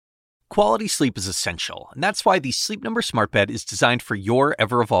Quality sleep is essential, and that's why the Sleep Number Smart Bed is designed for your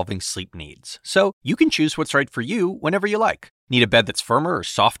ever-evolving sleep needs. So you can choose what's right for you whenever you like. Need a bed that's firmer or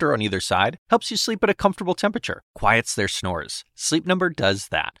softer on either side? Helps you sleep at a comfortable temperature. Quiets their snores. Sleep Number does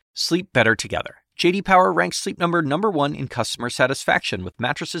that. Sleep better together. J.D. Power ranks Sleep Number #1 in customer satisfaction with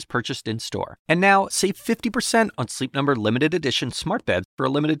mattresses purchased in-store. And now, save 50% on Sleep Number limited edition smart beds for a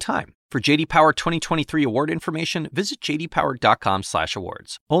limited time. For J.D. Power 2023 award information, visit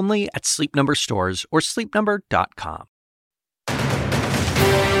jdpower.com/awards. Only at Sleep Number stores or sleepnumber.com.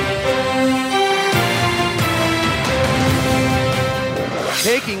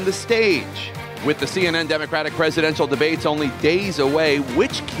 Taking the stage. With the CNN Democratic presidential debates only days away,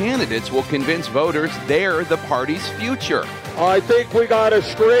 which candidates will convince voters they're the party's future? I think we got a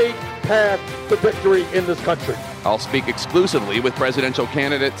straight path to victory in this country. I'll speak exclusively with presidential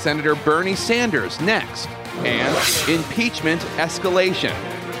candidate Senator Bernie Sanders next. And impeachment escalation.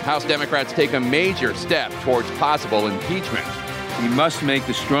 House Democrats take a major step towards possible impeachment. We must make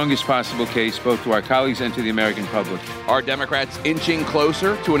the strongest possible case both to our colleagues and to the American public. Are Democrats inching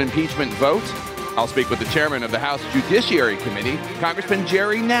closer to an impeachment vote? I'll speak with the chairman of the House Judiciary Committee, Congressman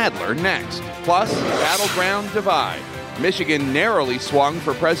Jerry Nadler, next. Plus, battleground divide. Michigan narrowly swung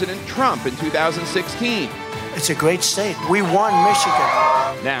for President Trump in 2016. It's a great state. We won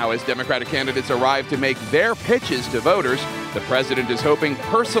Michigan. Now, as Democratic candidates arrive to make their pitches to voters, the president is hoping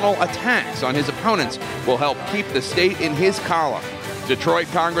personal attacks on his opponents will help keep the state in his column. Detroit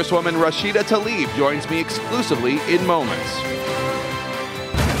Congresswoman Rashida Tlaib joins me exclusively in moments.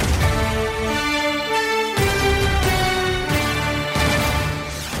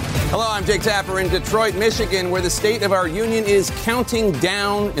 Hello, I'm Jake Tapper in Detroit, Michigan, where the state of our union is counting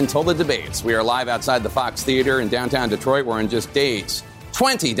down until the debates. We are live outside the Fox Theater in downtown Detroit, where in just days,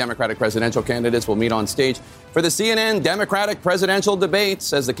 20 Democratic presidential candidates will meet on stage for the CNN Democratic presidential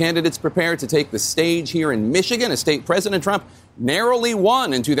debates. As the candidates prepare to take the stage here in Michigan, a state President Trump narrowly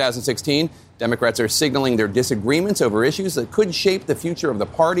won in 2016. Democrats are signaling their disagreements over issues that could shape the future of the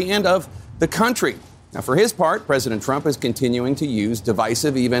party and of the country. Now, for his part, President Trump is continuing to use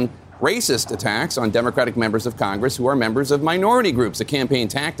divisive, even racist attacks on Democratic members of Congress who are members of minority groups, a campaign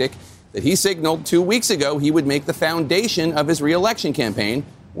tactic that he signaled 2 weeks ago he would make the foundation of his reelection campaign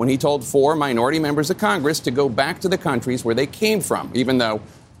when he told 4 minority members of Congress to go back to the countries where they came from, even though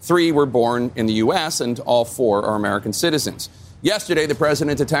 3 were born in the U.S. and all 4 are American citizens. Yesterday, the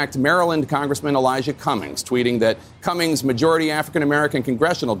president attacked Maryland Congressman Elijah Cummings, tweeting that Cummings' majority African-American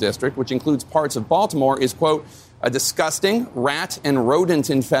congressional district, which includes parts of Baltimore, is, quote, a disgusting, rat and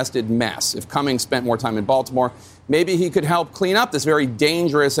rodent-infested mess. If Cummings spent more time in Baltimore, maybe he could help clean up this very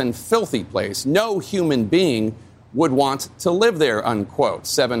dangerous and filthy place. No human being would want to live there, unquote.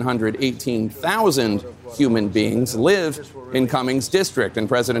 718,000 human beings live in Cummings' district, and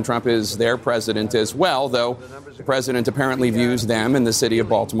President Trump is their president as well, though the president apparently views them in the city of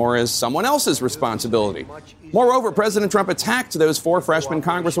Baltimore as someone else's responsibility. Moreover, President Trump attacked those 4 freshman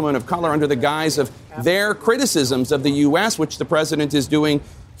congresswomen of color under the guise of their criticisms of the U.S., which the president is doing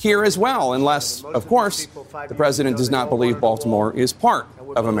here as well, unless, of course, the president does not believe Baltimore is part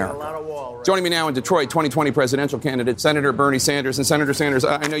of America. Joining me now in Detroit, 2020 presidential candidate Senator Bernie Sanders. And Senator Sanders,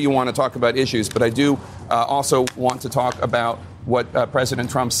 I know you want to talk about issues, but I do also want to talk about what President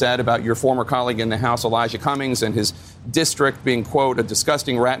Trump said about your former colleague in the House, Elijah Cummings, and his district being, quote, a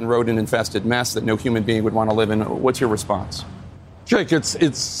disgusting rat and rodent-infested mess that no human being would want to live in. What's your response? Jake,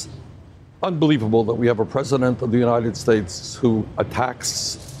 it's unbelievable that we have a president of the United States who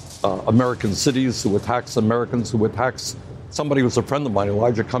attacks American cities, who attacks Americans, who attacks somebody who's a friend of mine.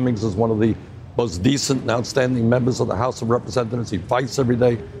 Elijah Cummings is one of the most decent and outstanding members of the House of Representatives. He fights every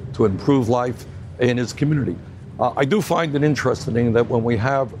day to improve life in his community. I do find it interesting that when we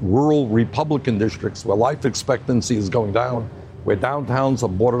have rural Republican districts where life expectancy is going down, where downtowns are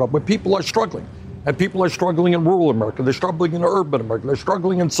boarded up, where people are struggling, and people are struggling in rural America, they're struggling in urban America, they're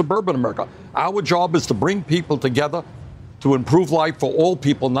struggling in suburban America. Our job is to bring people together to improve life for all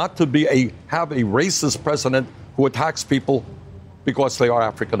people, not to have a racist president who attacks people because they are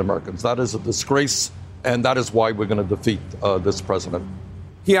African Americans. That is a disgrace, and that is why we're going to defeat this president.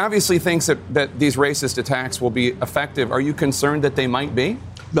 He obviously thinks that these racist attacks will be effective. Are you concerned that they might be?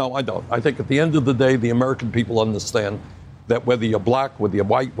 No, I don't. I think at the end of the day, the American people understand that whether you're black, whether you're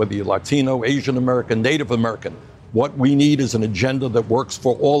white, whether you're Latino, Asian American, Native American, what we need is an agenda that works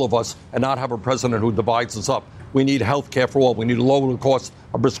for all of us and not have a president who divides us up. We need health care for all. We need to lower the cost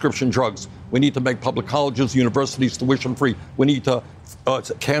of prescription drugs. We need to make public colleges, universities tuition free. We need to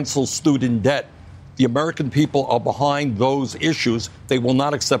cancel student debt. the American people are behind those issues. They will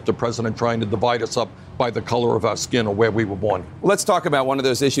not accept a president trying to divide us up by the color of our skin or where we were born. Let's talk about one of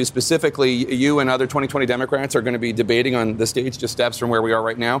those issues specifically. You and other 2020 Democrats are going to be debating on the stage just steps from where we are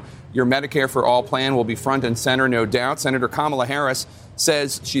right now. Your Medicare for All plan will be front and center, no doubt. Senator Kamala Harris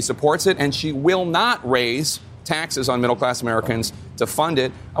says she supports it and she will not raise taxes on middle-class Americans to fund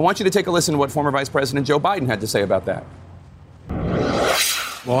it. I want you to take a listen to what former Vice President Joe Biden had to say about that.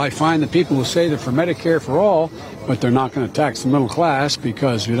 Well, I find that people will say they're for Medicare for all, but they're not going to tax the middle class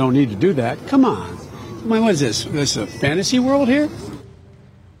because we don't need to do that. Come on. What is this? This is a fantasy world here?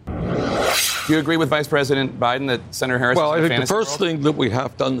 Do you agree with Vice President Biden that Senator Harris Well, is I think the first thing that we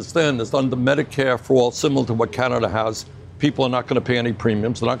have to understand is under Medicare for all, similar to what Canada has, people are not going to pay any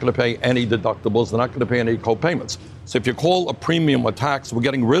premiums. They're not going to pay any deductibles. They're not going to pay any co-payments. So if you call a premium a tax, we're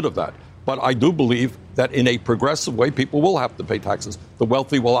getting rid of that. But I do believe that in a progressive way, people will have to pay taxes. The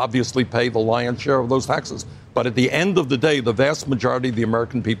wealthy will obviously pay the lion's share of those taxes. But at the end of the day, the vast majority of the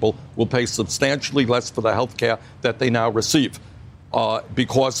American people will pay substantially less for the health care that they now receive.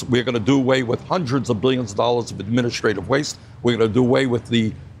 Because we're going to do away with hundreds of billions of dollars of administrative waste. We're going to do away with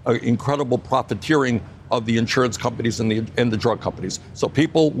the incredible profiteering of the insurance companies and the drug companies. So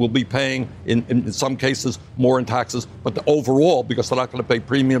people will be paying, in some cases, more in taxes, but overall, because they're not going to pay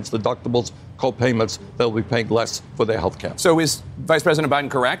premiums, deductibles, co-payments, they'll be paying less for their health care. So is Vice President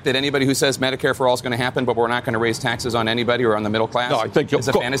Biden correct that anybody who says Medicare for all is going to happen, but we're not going to raise taxes on anybody or on the middle class, no, I think it's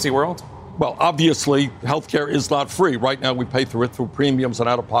a fantasy world? Well, obviously, health care is not free. Right now, we pay through premiums and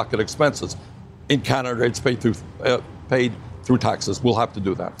out-of-pocket expenses. In Canada, it's paid through taxes. We'll have to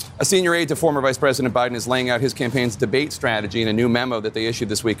do that. A senior aide to former Vice President Biden is laying out his campaign's debate strategy in a new memo that they issued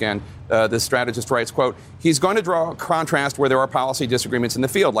this weekend. This strategist writes, quote, he's going to draw a contrast where there are policy disagreements in the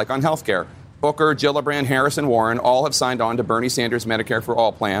field, like on health care. Booker, Gillibrand, Harris, and Warren all have signed on to Bernie Sanders' Medicare for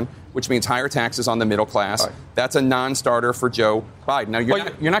All plan, which means higher taxes on the middle class. Right. That's a non-starter for Joe Biden. Now, you're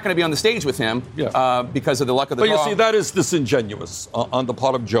not going to be on the stage with him because of the luck of the draw. But you see, that is disingenuous on the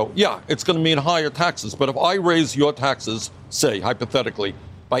part of Joe. Yeah, it's going to mean higher taxes. But if I raise your taxes, say, hypothetically,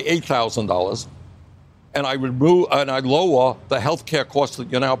 by $8,000, and I lower the health care costs that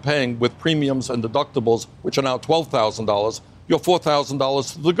you're now paying with premiums and deductibles, which are now $12,000, you're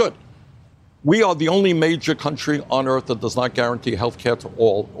 $4,000 to the good. We are the only major country on earth that does not guarantee health care to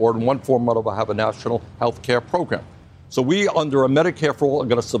all, or in one form or another have a national health care program. So we, under a Medicare for all, are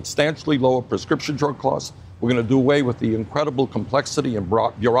going to substantially lower prescription drug costs. We're going to do away with the incredible complexity and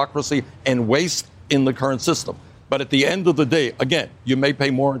bureaucracy and waste in the current system. But at the end of the day, again, you may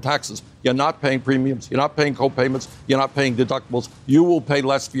pay more in taxes. You're not paying premiums. You're not paying co-payments. You're not paying deductibles. You will pay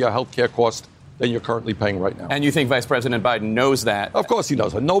less for your health care costs than you're currently paying right now. And you think Vice President Biden knows that? Of course he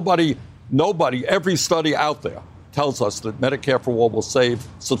knows it. Nobody, every study out there tells us that Medicare for all will save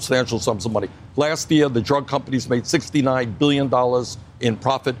substantial sums of money. Last year, the drug companies made $69 billion in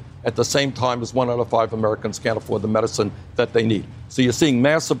profit at the same time as 1 out of 5 Americans can't afford the medicine that they need. So you're seeing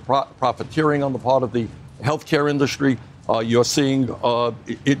massive profiteering on the part of the healthcare industry. You're seeing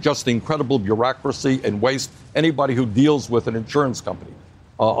just incredible bureaucracy and waste. Anybody who deals with an insurance company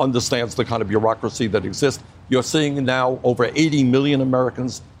understands the kind of bureaucracy that exists. You're seeing now over 80 million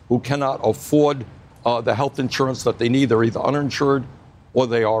Americans who cannot afford the health insurance that they need. They're either uninsured or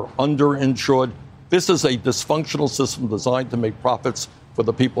they are underinsured. This is a dysfunctional system designed to make profits for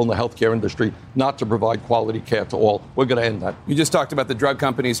the people in the healthcare industry, not to provide quality care to all. We're going to end that. You just talked about the drug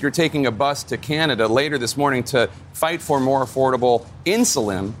companies. You're taking a bus to Canada later this morning to fight for more affordable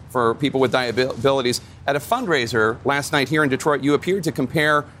insulin for people with diabetes. At a fundraiser last night here in Detroit, you appeared to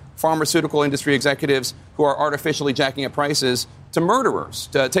compare pharmaceutical industry executives who are artificially jacking up prices to murderers.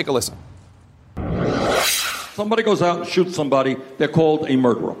 Take a listen. Somebody goes out and shoots somebody, they're called a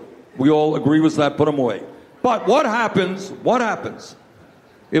murderer. We all agree with that, put them away. But what happens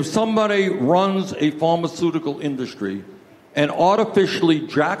if somebody runs a pharmaceutical industry and artificially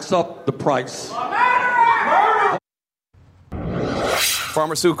jacks up the price?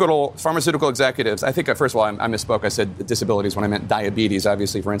 Pharmaceutical executives, I think, first of all, I misspoke. I said disabilities when I meant diabetes,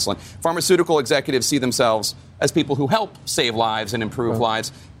 obviously, for insulin. Pharmaceutical executives see themselves as people who help save lives and improve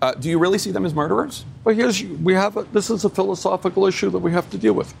lives. Do you really see them as murderers? Well, this is a philosophical issue that we have to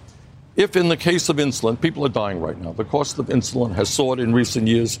deal with. If in the case of insulin, people are dying right now. The cost of insulin has soared in recent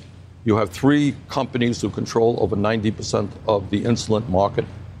years. You have 3 companies who control over 90% of the insulin market.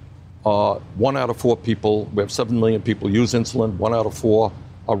 1 out of 4 people, we have 7 million people use insulin. 1 out of 4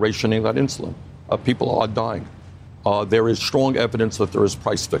 are rationing that insulin. People are dying. There is strong evidence that there is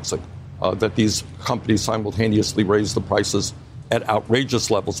price fixing, that these companies simultaneously raise the prices at outrageous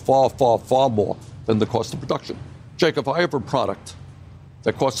levels, far, far, far more than the cost of production. Jake, if I have a product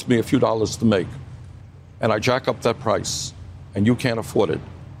that costs me a few dollars to make, and I jack up that price, and you can't afford it,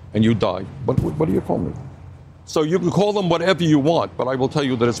 and you die, what do you call me? So you can call them whatever you want, but I will tell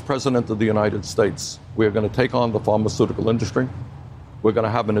you that as President of the United States, we're going to take on the pharmaceutical industry. We're going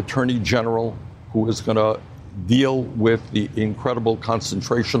to have an attorney general who is going to deal with the incredible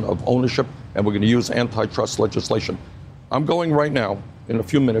concentration of ownership, and we're going to use antitrust legislation. I'm going right now, in a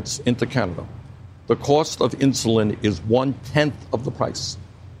few minutes, into Canada. The cost of insulin is 1/10 of the price.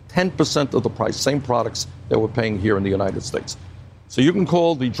 10% of the price, same products that we're paying here in the United States. So you can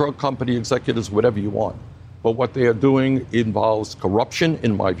call the drug company executives whatever you want, but what they are doing involves corruption,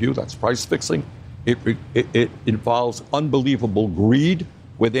 in my view. That's price fixing. It involves unbelievable greed,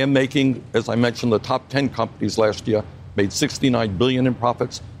 where they're making, as I mentioned, the top 10 companies last year made $69 billion in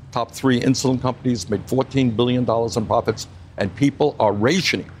profits. Top 3 insulin companies made $14 billion in profits, and people are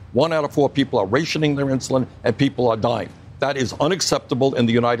rationing. 1 out of 4 people are rationing their insulin, and people are dying. That is unacceptable in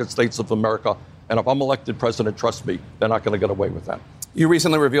the United States of America. And if I'm elected president, trust me, they're not going to get away with that. You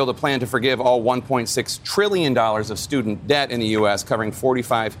recently revealed a plan to forgive all $1.6 trillion of student debt in the U.S., covering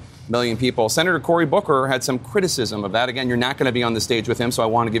 45 million people. Senator Cory Booker had some criticism of that. Again, you're not going to be on the stage with him, so I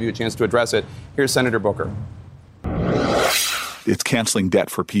want to give you a chance to address it. Here's Senator Booker. It's canceling debt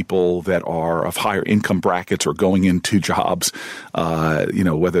for people that are of higher income brackets or going into jobs,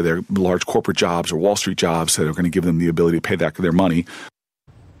 whether they're large corporate jobs or Wall Street jobs that are going to give them the ability to pay back their money.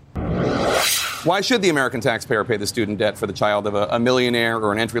 Why should the American taxpayer pay the student debt for the child of a millionaire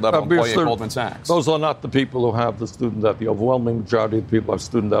or an entry-level employee at Goldman Sachs? Those are not the people who have the student debt. The overwhelming majority of people have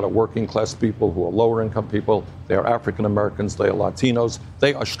student debt are working-class people who are lower-income people. They are African-Americans. They are Latinos.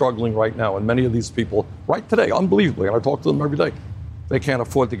 They are struggling right now. And many of these people, right today, unbelievably, and I talk to them every day, they can't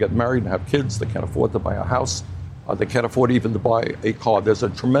afford to get married and have kids. They can't afford to buy a house. They can't afford even to buy a car. There's a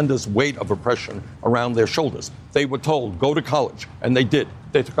tremendous weight of oppression around their shoulders. They were told, go to college, and they did.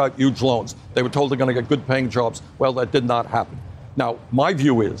 They took out huge loans. They were told they're going to get good paying jobs. Well, that did not happen. Now, my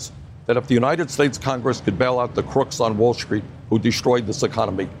view is that if the United States Congress could bail out the crooks on Wall Street who destroyed this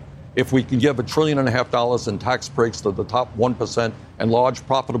economy, if we can give $1.5 trillion in tax breaks to the top 1% and large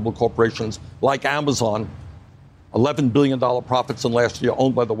profitable corporations like Amazon, $11 billion profits in last year,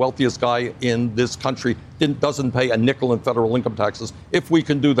 owned by the wealthiest guy in this country, doesn't pay a nickel in federal income taxes. If we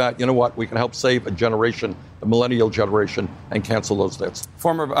can do that, you know what? We can help save a generation, the millennial generation, and cancel those debts.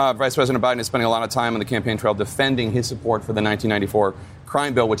 Former Vice President Biden is spending a lot of time on the campaign trail defending his support for the 1994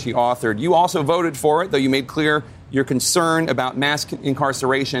 crime bill, which he authored. You also voted for it, though you made clear your concern about mass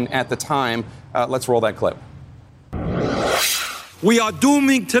incarceration at the time. Let's roll that clip. We are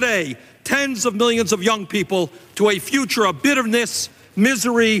dooming today tens of millions of young people to a future of bitterness,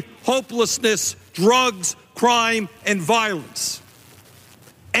 misery, hopelessness, drugs, crime, and violence.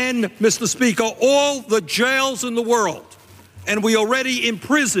 And, Mr. Speaker, all the jails in the world, and we already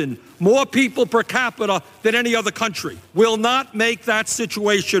imprison more people per capita than any other country, will not make that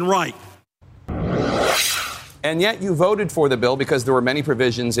situation right. And yet you voted for the bill because there were many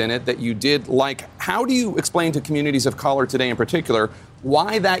provisions in it that you did like. How do you explain to communities of color today in particular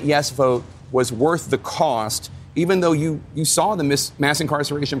why that yes vote was worth the cost, even though you saw the mass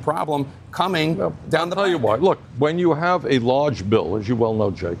incarceration problem coming down the pipe? I'll tell you why. Look, when you have a large bill, as you well know,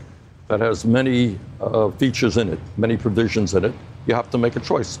 Jake, that has many features in it, many provisions in it, you have to make a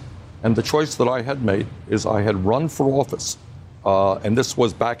choice. And the choice that I had made is I had run for office. And this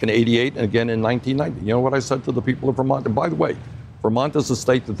was back in 88 and again in 1990. You know what I said to the people of Vermont? And by the way, Vermont is a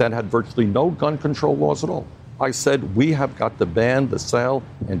state that then had virtually no gun control laws at all. I said, we have got to ban the sale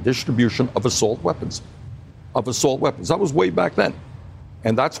and distribution of assault weapons. That was way back then.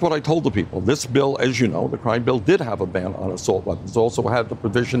 And that's what I told the people. This bill, as you know, the crime bill did have a ban on assault weapons. It also had the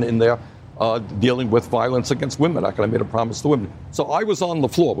provision in there dealing with violence against women. I made a promise to women. So I was on the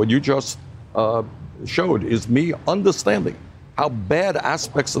floor. What you just showed is me understanding how bad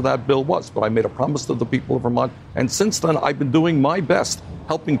aspects of that bill was. But I made a promise to the people of Vermont. And since then, I've been doing my best,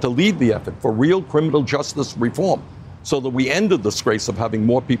 helping to lead the effort for real criminal justice reform so that we end the disgrace of having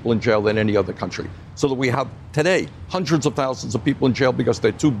more people in jail than any other country. So that we have today hundreds of thousands of people in jail because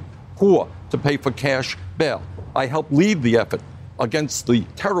they're too poor to pay for cash bail. I helped lead the effort against the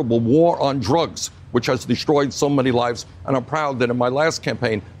terrible war on drugs, which has destroyed so many lives. And I'm proud that in my last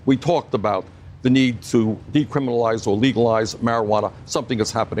campaign, we talked about the need to decriminalize or legalize marijuana, something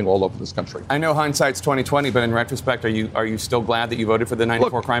that's happening all over this country. I know hindsight's 20/20, but in retrospect, are you still glad that you voted for the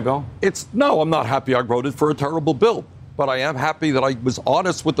 94 crime bill? No, I'm not happy I voted for a terrible bill, but I am happy that I was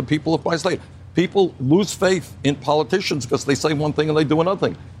honest with the people of my state. People lose faith in politicians because they say one thing and they do another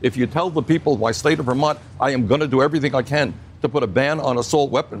thing. If you tell the people of my state of Vermont, I am going to do everything I can to put a ban on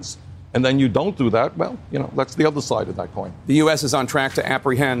assault weapons, and then you don't do that, well, that's the other side of that coin. The U.S. is on track to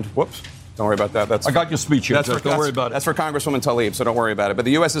apprehend, Don't worry about that. I got your speech here. Don't worry about it. That's for Congresswoman Tlaib, so don't worry about it. But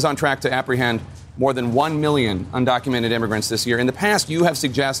the U.S. is on track to apprehend more than 1 million undocumented immigrants this year. In the past, you have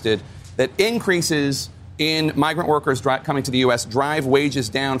suggested that increases in migrant workers coming to the U.S. drive wages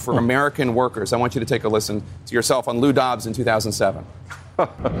down for American workers. I want you to take a listen to yourself on Lou Dobbs in 2007.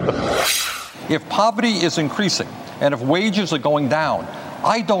 If poverty is increasing and if wages are going down,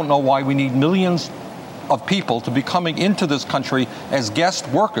 I don't know why we need millions of people to be coming into this country as guest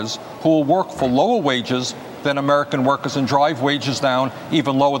workers who will work for lower wages than American workers and drive wages down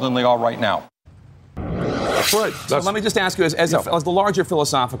even lower than they are right now. That's right. So let me just ask you, as the larger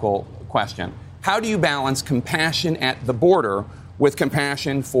philosophical question, how do you balance compassion at the border with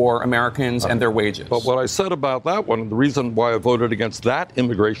compassion for Americans and their wages? But what I said about that one, the reason why I voted against that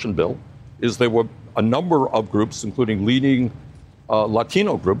immigration bill, is there were a number of groups, including leading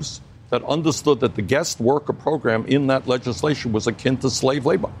Latino groups, that understood that the guest worker program in that legislation was akin to slave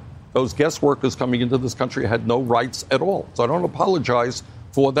labor. Those guest workers coming into this country had no rights at all. So I don't apologize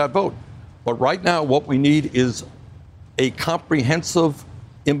for that vote. But right now, what we need is a comprehensive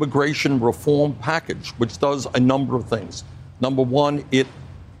immigration reform package, which does a number of things. Number one, it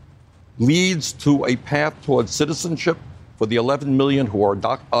leads to a path towards citizenship for the 11 million who are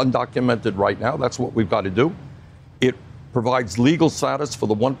undocumented right now. That's what we've got to do. It provides legal status for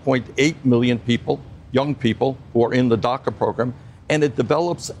the 1.8 million people, young people, who are in the DACA program. And it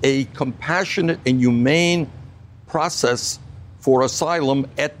develops a compassionate and humane process for asylum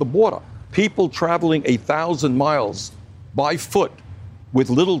at the border. People traveling 1,000 miles by foot with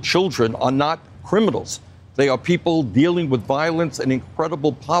little children are not criminals. They are people dealing with violence and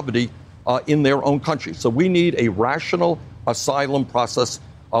incredible poverty in their own country. So we need a rational asylum process.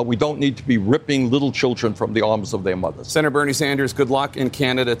 We don't need to be ripping little children from the arms of their mothers. Senator Bernie Sanders, good luck in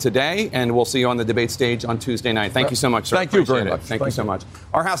Canada today, and we'll see you on the debate stage on Tuesday night. Thank you so much, sir. Thank you very much. Thank you so much.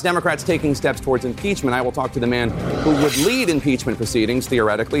 Our House Democrats taking steps towards impeachment. I will talk to the man who would lead impeachment proceedings,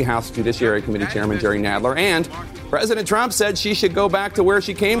 theoretically, House Judiciary Committee Chairman Jerry Nadler. And President Trump said she should go back to where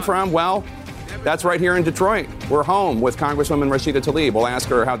she came from. Well, that's right here in Detroit. We're home with Congresswoman Rashida Tlaib. We'll ask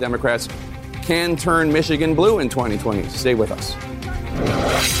her how Democrats can turn Michigan blue in 2020. Stay with us.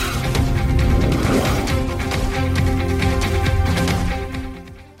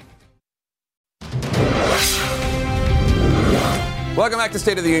 Welcome back to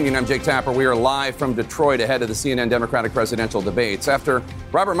State of the Union. I'm Jake Tapper. We are live from Detroit ahead of the CNN Democratic presidential debates. After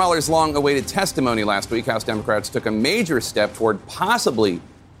Robert Mueller's long-awaited testimony last week, House Democrats took a major step toward possibly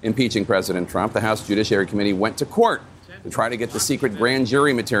impeaching President Trump. The House Judiciary Committee went to court to try to get the secret grand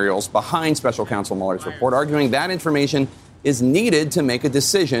jury materials behind Special Counsel Mueller's report, arguing that information is needed to make a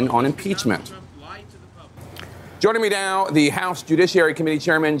decision on impeachment. Joining me now, the House Judiciary Committee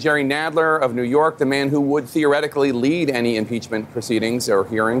Chairman Jerry Nadler of New York, the man who would theoretically lead any impeachment proceedings or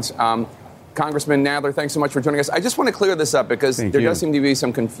hearings. Congressman Nadler, thanks so much for joining us. I just want to clear this up because there does seem to be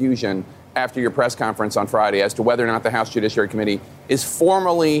some confusion after your press conference on Friday as to whether or not the House Judiciary Committee is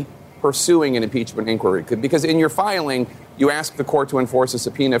formally pursuing an impeachment inquiry. Because in your filing, you asked the court to enforce a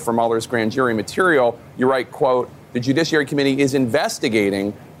subpoena for Mueller's grand jury material. You write, quote, the Judiciary Committee is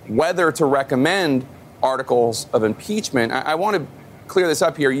investigating whether to recommend articles of impeachment. I want to clear this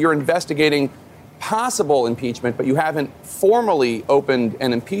up here. You're investigating possible impeachment, but you haven't formally opened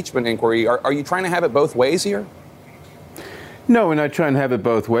an impeachment inquiry. Are you trying to have it both ways here? No, we're not trying to have it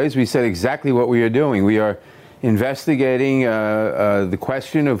both ways. We said exactly what we are doing. We are investigating the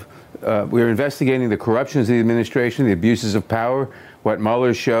question of, we're investigating the corruptions of the administration, the abuses of power, what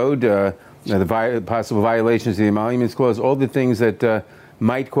Mueller showed, the possible violations of the Emoluments Clause, all the things that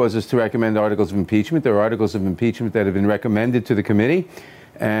might cause us to recommend articles of impeachment. There are articles of impeachment that have been recommended to the committee,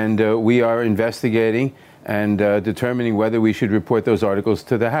 and we are investigating and determining whether we should report those articles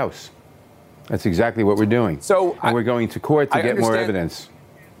to the House. That's exactly what we're doing. And we're going to court to get more evidence.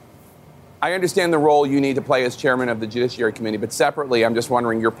 I understand the role you need to play as chairman of the Judiciary Committee, but separately, I'm just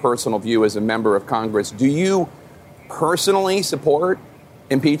wondering your personal view as a member of Congress. Do you personally support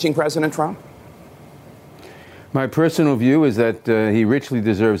impeaching President Trump? My personal view is that he richly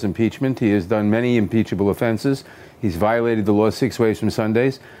deserves impeachment. He has done many impeachable offenses. He's violated the law 6 ways from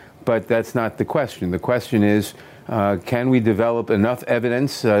Sundays. But that's not the question. The question is, can we develop enough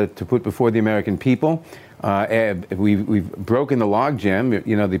evidence to put before the American people? We've broken the logjam.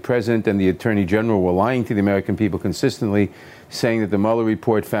 You know, the president and the attorney general were lying to the American people consistently, saying that the Mueller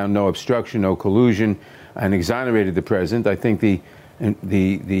report found no obstruction, no collusion, and exonerated the president. I think the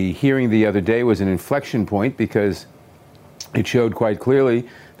hearing the other day was an inflection point because it showed quite clearly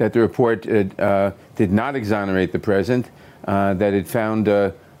that the report did not exonerate the president, that it found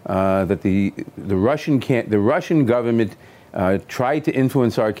that the Russian government tried to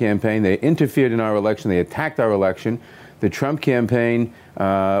influence our campaign. They interfered in our election. They attacked our election. The Trump campaign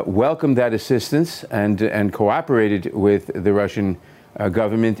welcomed that assistance and cooperated with the Russian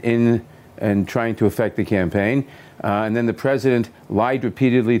government in trying to affect the campaign. And then the president lied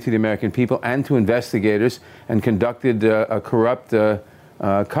repeatedly to the American people and to investigators and conducted a corrupt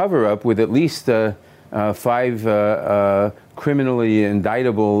cover-up with at least 5 criminally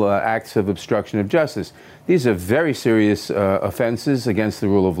indictable acts of obstruction of justice. These are very serious offenses against the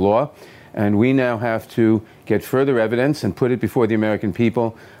rule of law, and we now have to get further evidence and put it before the American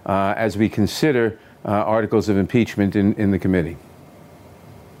people as we consider articles of impeachment in the committee.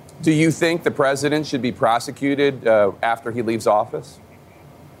 Do you think the president should be prosecuted after he leaves office?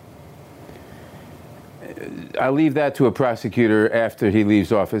 I'll leave that to a prosecutor after he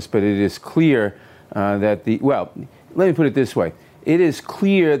leaves office, but it is clear that let me put it this way. It is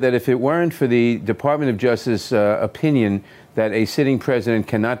clear that if it weren't for the Department of Justice opinion that a sitting president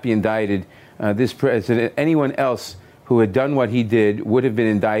cannot be indicted, this president, anyone else who had done what he did, would have been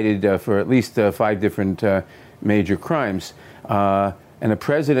indicted for at least 5 different major crimes. And a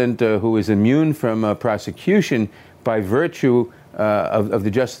president who is immune from prosecution by virtue of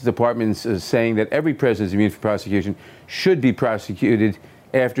the Justice Department's saying that every president is immune from prosecution should be prosecuted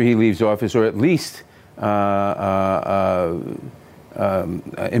after he leaves office, or at least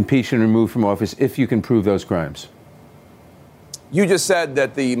impeached and removed from office if you can prove those crimes. You just said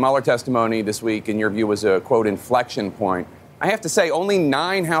that the Mueller testimony this week, in your view, was a, quote, inflection point. I have to say, only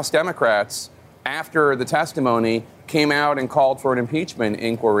 9 House Democrats, after the testimony, came out and called for an impeachment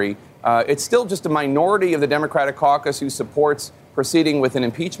inquiry. It's still just a minority of the Democratic caucus who supports proceeding with an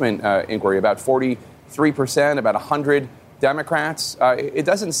impeachment inquiry, about 43%, about 100 Democrats. It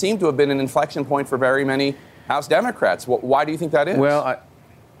doesn't seem to have been an inflection point for very many House Democrats. Why do you think that is? Well,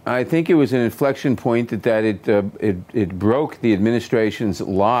 I think it was an inflection point that it broke the administration's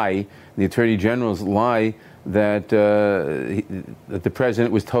lie, the Attorney General's lie, that the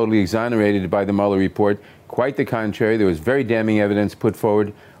president was totally exonerated by the Mueller report. Quite the contrary. There was very damning evidence put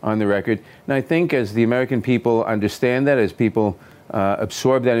forward on the record. And I think as the American people understand that, as people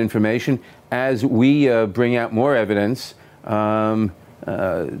absorb that information, as we bring out more evidence,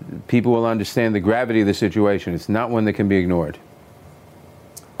 people will understand the gravity of the situation. It's not one that can be ignored.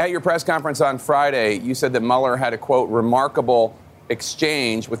 At your press conference on Friday, you said that Mueller had a, quote, remarkable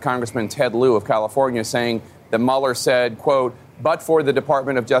exchange with Congressman Ted Lieu of California, saying that Mueller said, quote, but for the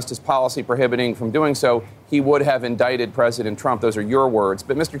Department of Justice policy prohibiting from doing so, he would have indicted President Trump. Those are your words.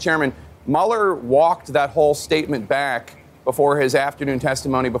 But, Mr. Chairman, Mueller walked that whole statement back before his afternoon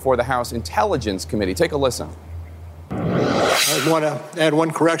testimony before the House Intelligence Committee. Take a listen. I want to add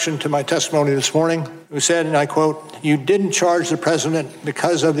one correction to my testimony this morning. Who said, and I quote, "You didn't charge the president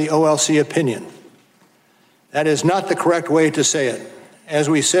because of the OLC opinion." That is not the correct way to say it. As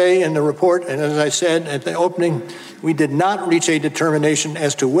we say in the report, and as I said at the opening, we did not reach a determination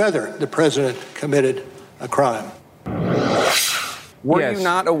as to whether the president committed a crime. Were you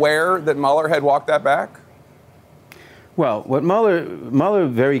not aware that Mueller had walked that back? Well, what Mueller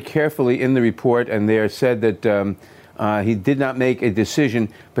very carefully in the report and there said that he did not make a decision,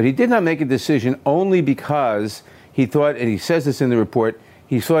 but he did not make a decision only because he thought, and he says this in the report,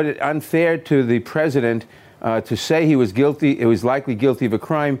 he thought it unfair to the president to say he was guilty, it was likely guilty of a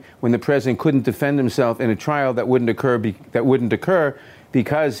crime when the president couldn't defend himself in a trial that wouldn't occur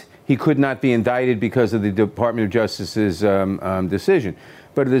because he could not be indicted because of the Department of Justice's decision.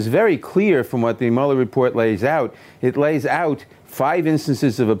 But it is very clear from what the Mueller report lays out. It lays out 5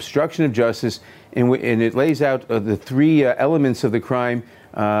 instances of obstruction of justice, and it lays out the 3 elements of the crime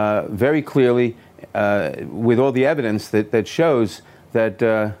very clearly with all the evidence that shows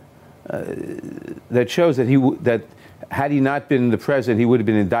that had he not been the president, he would have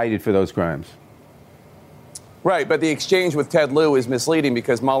been indicted for those crimes. Right, but the exchange with Ted Lieu is misleading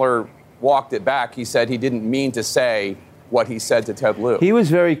because Mueller walked it back. He said he didn't mean to say what he said to Ted Lieu. He was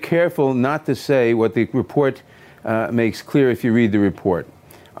very careful not to say what the report makes clear if you read the report,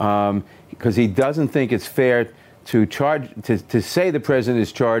 because he doesn't think it's fair to charge to say the president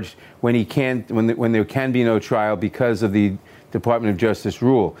is charged when he can't when there can be no trial because of the Department of Justice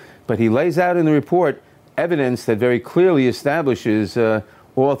rule. But he lays out in the report evidence that very clearly establishes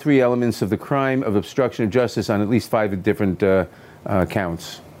all 3 elements of the crime of obstruction of justice on at least 5 different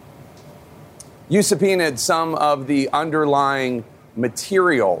counts. You subpoenaed some of the underlying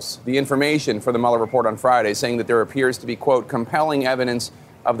materials, the information for the Mueller report on Friday, saying that there appears to be, quote, compelling evidence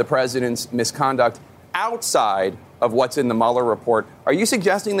of the president's misconduct outside of what's in the Mueller report. Are you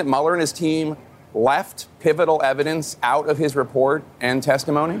suggesting that Mueller and his team left pivotal evidence out of his report and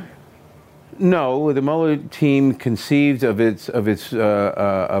testimony? No, the Mueller team conceived of its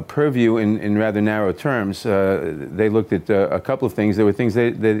purview in rather narrow terms. They looked at a couple of things. There were things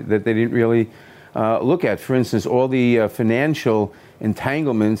that they didn't really look at. For instance, all the financial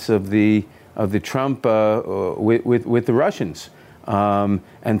entanglements of the Trump with the Russians,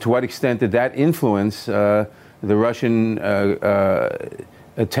 and to what extent did that influence the Russian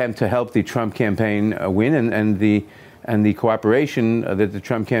attempt to help the Trump campaign win, and the cooperation that the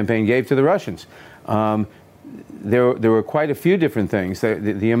Trump campaign gave to the Russians. There were quite a few different things.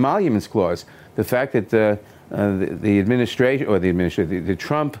 The emoluments clause, the fact that the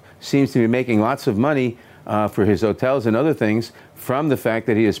Trump seems to be making lots of money for his hotels and other things from the fact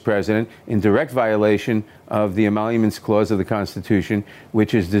that he is president, in direct violation of the emoluments clause of the Constitution,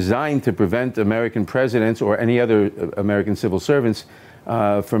 which is designed to prevent American presidents or any other American civil servants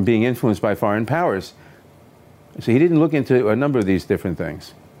from being influenced by foreign powers. So he didn't look into a number of these different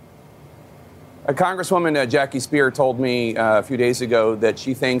things. Congresswoman Jackie Speer told me a few days ago that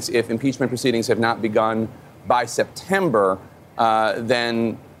she thinks if impeachment proceedings have not begun by September,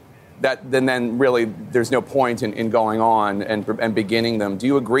 then really there's no point in going on and beginning them. Do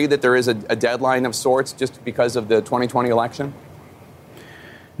you agree that there is a deadline of sorts just because of the 2020 election?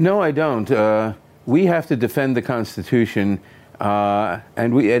 No, I don't. We have to defend the Constitution,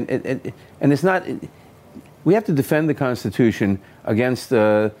 and it's not. We have to defend the Constitution against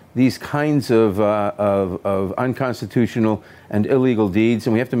these kinds of unconstitutional and illegal deeds,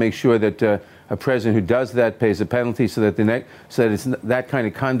 and we have to make sure that a president who does that pays a penalty, so that that kind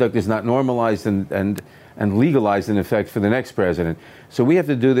of conduct is not normalized and legalized in effect for the next president. So we have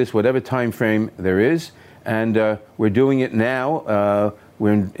to do this whatever time frame there is, and we're doing it now.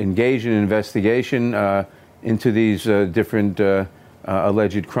 We're engaged in an investigation into these different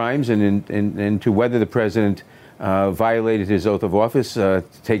alleged crimes and into whether the president violated his oath of office to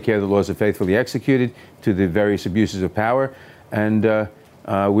take care of the laws of faithfully executed, to the various abuses of power, and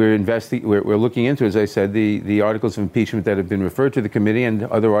we're looking into, as I said, the articles of impeachment that have been referred to the committee and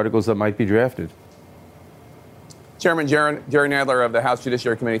other articles that might be drafted. Chairman Jerry Nadler of the House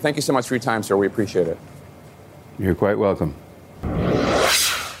Judiciary Committee, thank you so much for your time, sir. We appreciate it. You're quite welcome.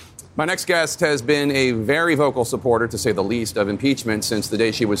 My next guest has been a very vocal supporter, to say the least, of impeachment since the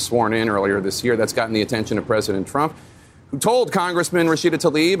day she was sworn in earlier this year. That's gotten the attention of President Trump, who told Congressman Rashida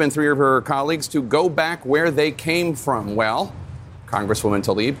Tlaib and three of her colleagues to go back where they came from. Well, Congresswoman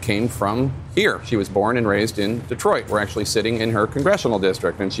Tlaib came from here. She was born and raised in Detroit. We're actually sitting in her congressional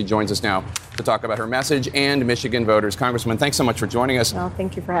district, and she joins us now to talk about her message and Michigan voters. Congresswoman, thanks so much for joining us. Well,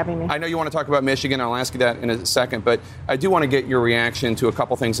 thank you for having me. I know you want to talk about Michigan. I'll ask you that in a second, but I do want to get your reaction to a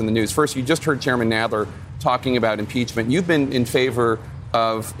couple things in the news. First, you just heard Chairman Nadler talking about impeachment. You've been in favor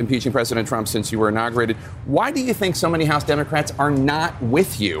of impeaching President Trump since you were inaugurated. Why do you think so many House Democrats are not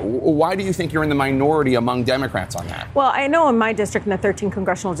with you? Why do you think you're in the minority among Democrats on that? Well, I know in my district, in the 13th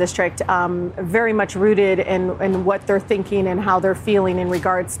congressional district, very much rooted in what they're thinking and how they're feeling in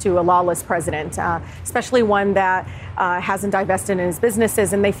regards to a lawless president, especially one that hasn't divested in his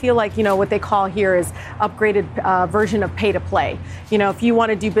businesses. And they feel like, what they call here is upgraded version of pay to play. If you want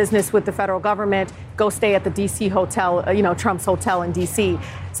to do business with the federal government, go stay at the D.C. hotel, Trump's hotel in D.C.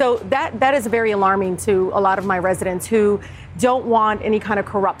 So that is very alarming to a lot of my residents who don't want any kind of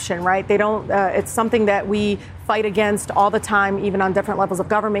corruption, right? They don't. It's something that we fight against all the time, even on different levels of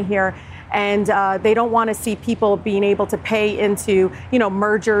government here. And they don't want to see people being able to pay into,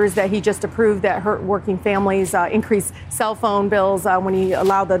 mergers that he just approved that hurt working families, increase cell phone bills when he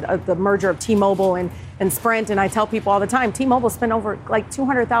allowed the merger of T-Mobile and Sprint. And I tell people all the time, T-Mobile spent over like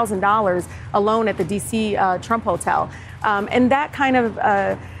 $200,000 alone at the D.C. Trump Hotel. And that kind of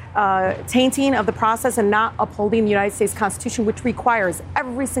tainting of the process and not upholding the United States Constitution, which requires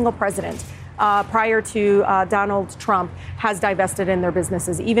every single president prior to Donald Trump has divested in their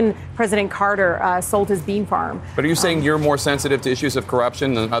businesses. Even President Carter sold his bean farm. But are you saying you're more sensitive to issues of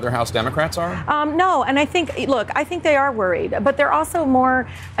corruption than other House Democrats are? No, and I think they are worried, but they're also more,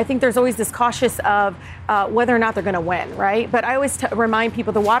 I think there's always this cautious of whether or not they're going to win, right? But I always remind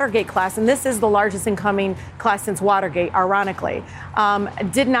people the Watergate class, and this is the largest incoming class since Watergate, ironically,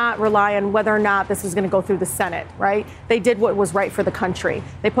 did not rely on whether or not this was going to go through the Senate, right? They did what was right for the country.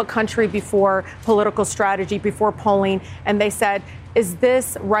 They put country before political strategy, before polling, and they said, is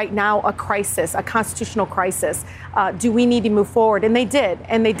this right now a crisis, a constitutional crisis? Do we need to move forward? And they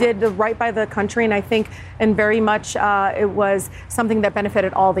did right by the country, and I think, and very much it was something that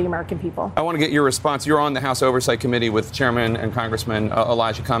benefited all the American people. I want to get your response. You're on the House Oversight Committee with Chairman and Congressman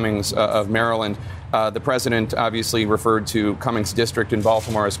Elijah Cummings of Maryland. The president obviously referred to Cummings' district in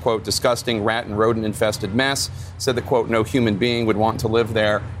Baltimore as, quote, disgusting, rat and rodent-infested mess, said that, quote, no human being would want to live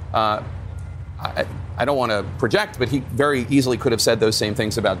there. I don't want to project, but he very easily could have said those same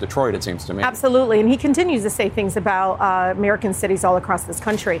things about Detroit, it seems to me. Absolutely. And he continues to say things about American cities all across this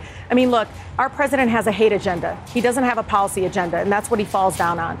country. I mean, look, our president has a hate agenda. He doesn't have a policy agenda, and that's what he falls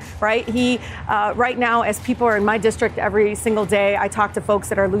down on, right? He, right now, as people are in my district every single day, I talk to folks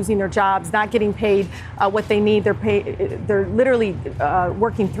that are losing their jobs, not getting paid what they need. They're literally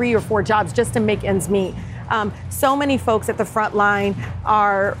working 3 or 4 jobs just to make ends meet. So many folks at the front line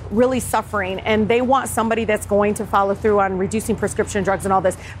are really suffering, and they want somebody that's going to follow through on reducing prescription drugs and all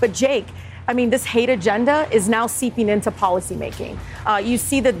this. But Jake, I mean, this hate agenda is now seeping into policymaking. You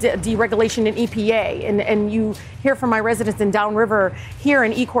see the deregulation in EPA, and you hear from my residents in Downriver, here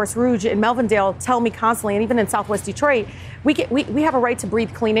in Ecorse Rouge, in Melvindale, tell me constantly, and even in Southwest Detroit, we have a right to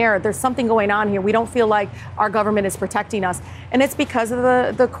breathe clean air. There's something going on here. We don't feel like our government is protecting us. And it's because of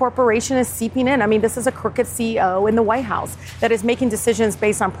the corporation is seeping in. I mean, this is a crooked CEO in the White House that is making decisions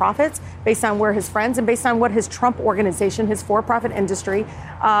based on profits, based on where his friends, and based on what his Trump organization, his for-profit industry,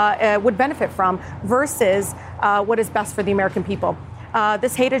 would benefit from versus what is best for the American people.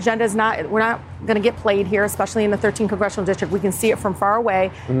 This hate agenda we're not going to get played here, especially in the 13th congressional district. We can see it from far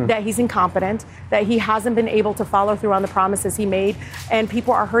away that he's incompetent, that he hasn't been able to follow through on the promises he made. And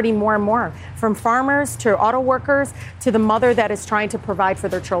people are hurting more and more, from farmers to auto workers to the mother that is trying to provide for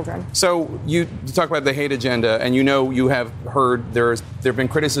their children. So you talk about the hate agenda, and you have heard there have been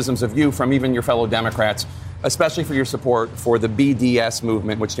criticisms of you from even your fellow Democrats, especially for your support for the BDS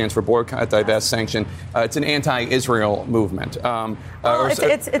movement, which stands for Boycott, Divest, Sanction. It's an anti-Israel movement.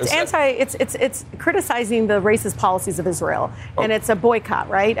 It's criticizing the racist policies of Israel, and it's a boycott,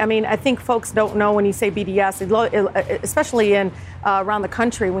 right? I mean, I think folks don't know when you say BDS, especially in around the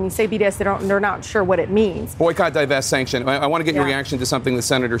country, when you say BDS, they're not sure what it means. Boycott, Divest, Sanction. I want to get your reaction to something that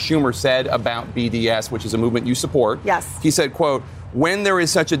Senator Schumer said about BDS, which is a movement you support. Yes. He said, quote, "When there is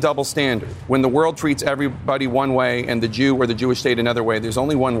such a double standard, when the world treats everybody one way and the Jew or the Jewish state another way, there's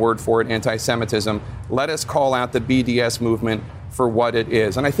only one word for it, anti-Semitism. Let us call out the BDS movement for what it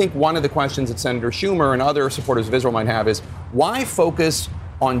is." And I think one of the questions that Senator Schumer and other supporters of Israel might have is, why focus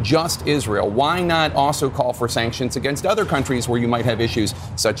on just Israel? Why not also call for sanctions against other countries where you might have issues,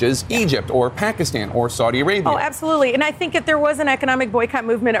 such as Egypt or Pakistan or Saudi Arabia? Oh, absolutely. And I think if there was an economic boycott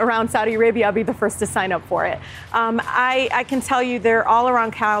movement around Saudi Arabia, I'll be the first to sign up for it. I can tell you they're all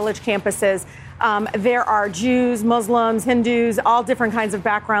around college campuses. There are Jews, Muslims, Hindus, all different kinds of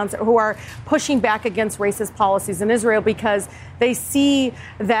backgrounds who are pushing back against racist policies in Israel because they see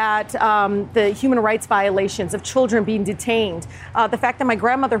that the human rights violations of children being detained, the fact that my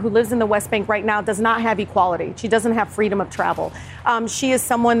grandmother who lives in the West Bank right now does not have equality. She doesn't have freedom of travel. She is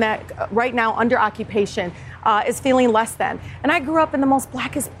someone that right now under occupation is feeling less than. And I grew up in the most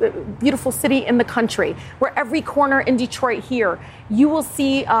blackest, beautiful city in the country, where every corner in Detroit here, you will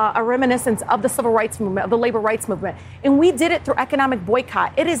see a reminiscence of the civil rights movement, of the labor rights movement. And we did it through economic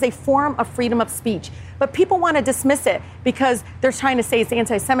boycott. It is a form of freedom of speech. But people want to dismiss it because they're trying to say it's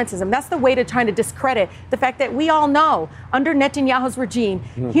anti-Semitism. That's the way to try to discredit the fact that we all know under Netanyahu's regime,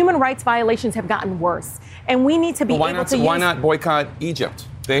 human rights violations have gotten worse. And we need to be able to Why not boycott Egypt?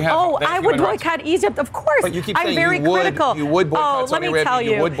 I would boycott Egypt, of course. But you keep saying I'm very critical. You would boycott Saudi Arabia,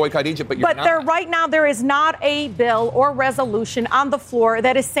 you would boycott Egypt, but you're not. Right now, there is not a bill or resolution on the floor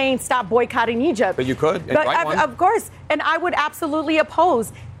that is saying stop boycotting Egypt. But you could. Of course. And I would absolutely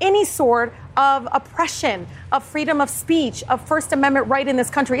oppose any sort of oppression, of freedom of speech, of First Amendment right in this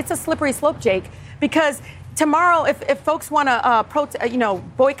country. It's a slippery slope, Jake, because tomorrow, if folks want to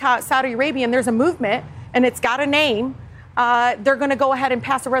boycott Saudi Arabia and there's a movement and it's got a name, they're going to go ahead and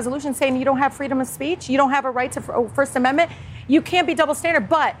pass a resolution saying you don't have freedom of speech, you don't have a right to First Amendment. You can't be double standard.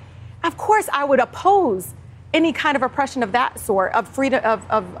 But, of course, I would oppose any kind of oppression of that sort, of freedom,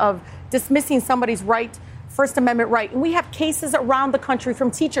 of dismissing somebody's right, First Amendment right. And we have cases around the country from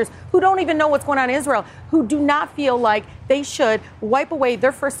teachers who don't even know what's going on in Israel, who do not feel like they should wipe away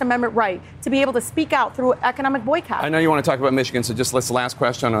their First Amendment right to be able to speak out through economic boycott. I know you want to talk about Michigan, so just let's last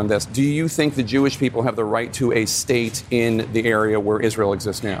question on this. Do you think the Jewish people have the right to a state in the area where Israel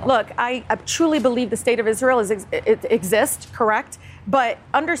exists now? Look, I truly believe the state of Israel exists, correct? But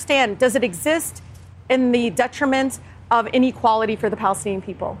understand, does it exist in the detriment of inequality for the Palestinian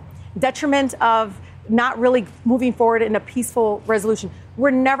people? Detriment of not really moving forward in a peaceful resolution.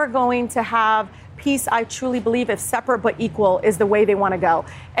 We're never going to have peace, I truly believe, if separate but equal is the way they want to go.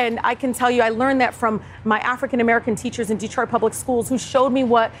 And I can tell you, I learned that from my African-American teachers in Detroit public schools who showed me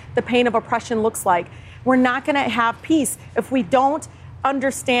what the pain of oppression looks like. We're not going to have peace if we don't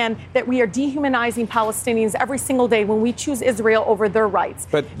understand that we are dehumanizing Palestinians every single day when we choose Israel over their rights.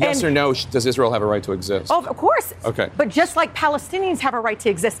 But yes or no, does Israel have a right to exist? Oh, of course. Okay. But just like Palestinians have a right to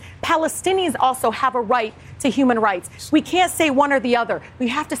exist, Palestinians also have a right to human rights. We can't say one or the other. We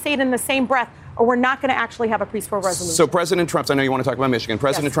have to say it in the same breath, or we're not going to actually have a peaceful resolution. So President Trump's, I know you want to talk about Michigan,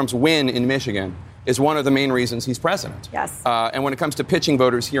 President Yes. Trump's win in Michigan is one of the main reasons he's president. Yes. And when it comes to pitching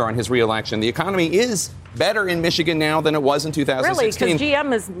voters here on his reelection, the economy is better in Michigan now than it was in 2016. Really, because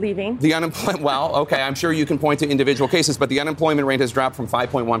GM is leaving. The unemployment, well, okay, I'm sure you can point to individual cases, but the unemployment rate has dropped from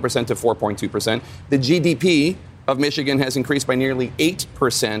 5.1% to 4.2%. The GDP of Michigan has increased by nearly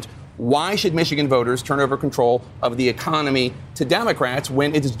 8%. Why should Michigan voters turn over control of the economy to Democrats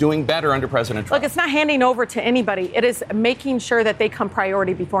when it is doing better under President Trump? Look, it's not handing over to anybody. It is making sure that they come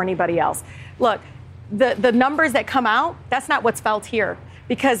priority before anybody else. Look, the numbers that come out, that's not what's felt here.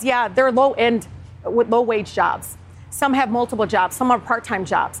 Because, yeah, they're low-end, with low-wage jobs. Some have multiple jobs. Some are part-time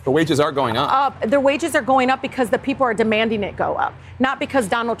jobs. The wages are going up. Their wages are going up because the people are demanding it go up, not because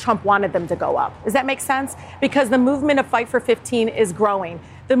Donald Trump wanted them to go up. Does that make sense? Because the movement of Fight for 15 is growing.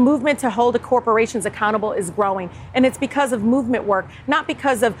 The movement to hold the corporations accountable is growing. And it's because of movement work, not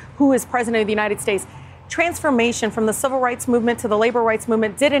because of who is president of the United States. Transformation from the civil rights movement to the labor rights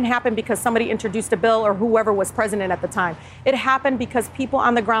movement didn't happen because somebody introduced a bill or whoever was president at the time. It happened because people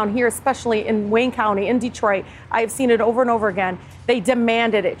on the ground here, especially in Wayne County, in Detroit, I've seen it over and over again, they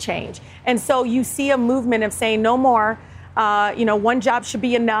demanded it change. And so you see a movement of saying no more, one job should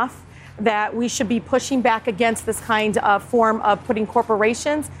be enough, that we should be pushing back against this kind of form of putting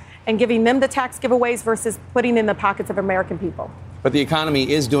corporations and giving them the tax giveaways versus putting in the pockets of American people. But the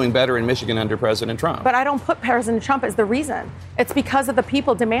economy is doing better in Michigan under President Trump. But I don't put President Trump as the reason. It's because of the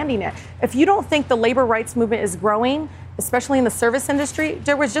people demanding it. If you don't think the labor rights movement is growing, especially in the service industry,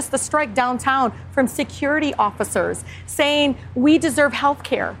 there was just a strike downtown from security officers saying we deserve health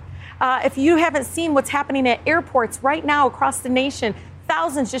care. If you haven't seen what's happening at airports right now across the nation,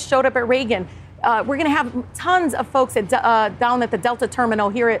 thousands just showed up at Reagan. We're going to have tons of folks down at the Delta terminal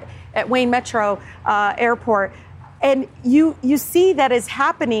here at Wayne Metro Airport. And you see that is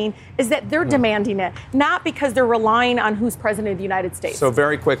happening is that they're demanding it, not because they're relying on who's president of the United States. So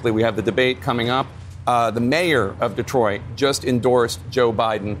very quickly, we have the debate coming up. The mayor of Detroit just endorsed Joe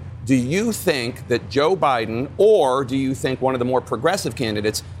Biden. Do you think that Joe Biden, or do you think one of the more progressive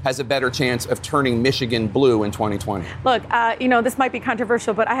candidates, has a better chance of turning Michigan blue in 2020? Look, this might be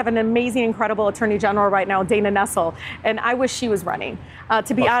controversial, but I have an amazing, incredible attorney general right now, Dana Nessel, and I wish she was running,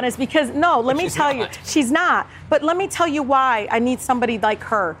 to be honest, because, let me tell you, she's not. But let me tell you why I need somebody like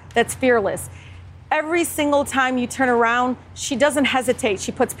her that's fearless. Every single time you turn around, she doesn't hesitate.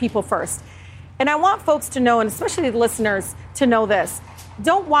 She puts people first. And I want folks to know, and especially the listeners, to know this.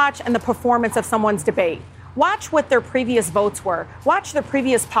 Don't watch in the performance of someone's debate. Watch what their previous votes were. Watch their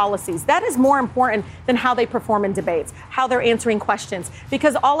previous policies. That is more important than how they perform in debates, how they're answering questions,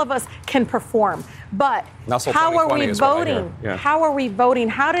 because all of us can perform. But how are we voting? Yeah. How are we voting?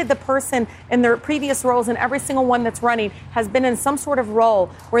 How did the person in their previous roles, and every single one that's running, has been in some sort of role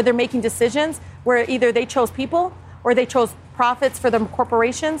where they're making decisions where either they chose people or they chose profits for the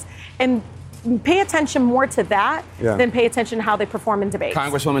corporations? And pay attention more to that than pay attention to how they perform in debates.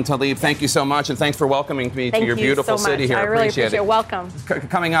 Congresswoman Tlaib, thank you so much, and thanks for welcoming me to your beautiful city here. I really appreciate it. Welcome.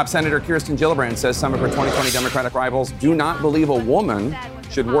 Coming up, Senator Kirsten Gillibrand says some of her 2020 Democratic rivals do not believe a woman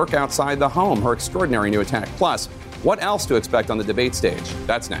should work outside the home. Her extraordinary new attack. Plus, what else to expect on the debate stage?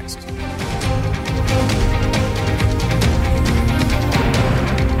 That's next.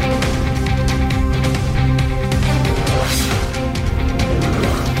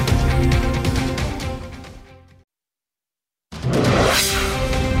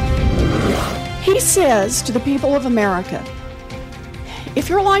 He says to the people of America, if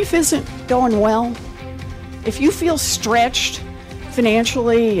your life isn't going well, if you feel stretched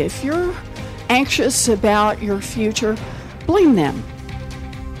financially, if you're anxious about your future, blame them.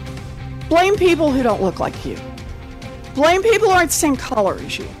 Blame people who don't look like you. Blame people who aren't the same color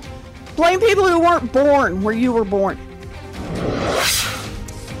as you. Blame people who weren't born where you were born.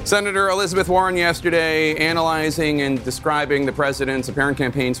 Senator Elizabeth Warren yesterday analyzing and describing the president's apparent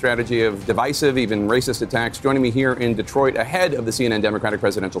campaign strategy of divisive, even racist attacks. Joining me here in Detroit ahead of the CNN Democratic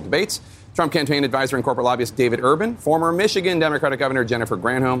presidential debates, Trump campaign advisor and corporate lobbyist David Urban, former Michigan Democratic Governor Jennifer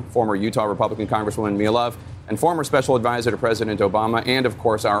Granholm, former Utah Republican Congresswoman Mia Love, and former special advisor to President Obama, and, of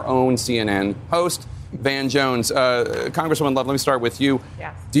course, our own CNN host, Van Jones. Congresswoman Love, let me start with you.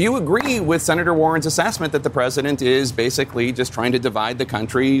 Yes. Do you agree with Senator Warren's assessment that the president is basically just trying to divide the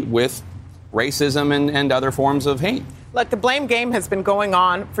country with racism and other forms of hate? Look, the blame game has been going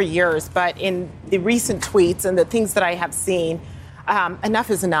on for years, but in the recent tweets and the things that I have seen, enough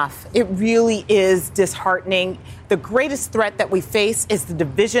is enough. It really is disheartening. The greatest threat that we face is the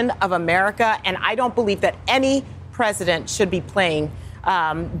division of America, and I don't believe that any president should be playing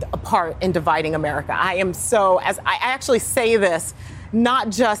a part in dividing America. I actually say this not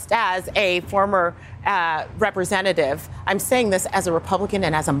just as a former representative. I'm saying this as a Republican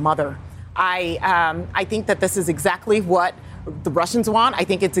and as a mother. I think that this is exactly what the Russians want. I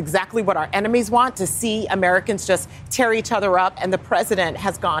think it's exactly what our enemies want, to see Americans just tear each other up. And the president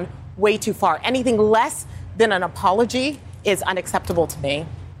has gone way too far. Anything less than an apology is unacceptable to me.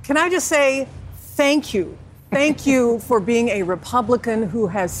 Can I just say thank you? Thank you for being a Republican who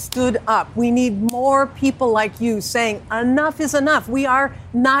has stood up. We need more people like you saying enough is enough. We are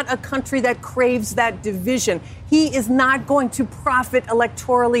not a country that craves that division. He is not going to profit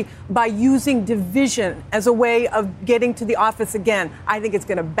electorally by using division as a way of getting to the office again. I think it's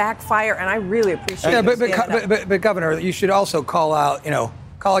going to backfire, and I really appreciate it. But Governor, you should also call out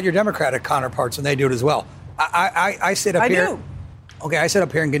your Democratic counterparts, and they do it as well. I sit up here. Okay, I sit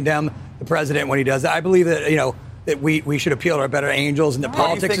up here and condemn the president when he does that. I believe that that we should appeal to our better angels and the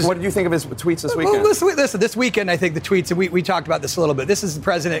politics. What did you think of his tweets this weekend? Well, listen, this weekend I think the tweets, and we talked about this a little bit. This is the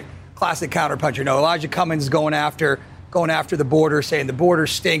president, classic counterpuncher. Elijah Cummings going after the border, saying the border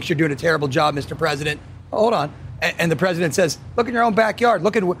stinks. You're doing a terrible job, Mr. President. Hold on, and the president says, look in your own backyard.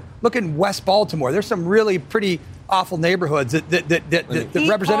 Look in West Baltimore. There's some really pretty awful neighborhoods that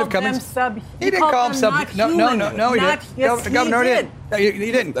Representative Cummings. He didn't call them sub. No, he didn't. Yes, Governor didn't.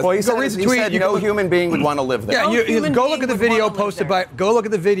 He didn't. Well, he said no human being would want to live there. Yeah, go look at the video posted by. Go look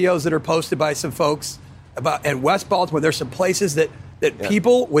at the videos that are posted by some folks about in West Baltimore. There's some places that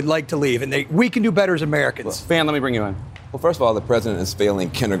people would like to leave, and we can do better as Americans. Van, let me bring you in. Well, first of all, the president is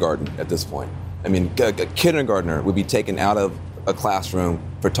failing kindergarten at this point. I mean, a kindergartner would be taken out of a classroom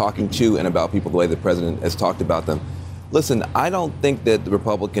for talking to and about people the way the president has talked about them. Listen, I don't think that the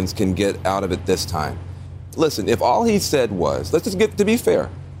Republicans can get out of it this time. Listen, if all he said was, let's just get to be fair,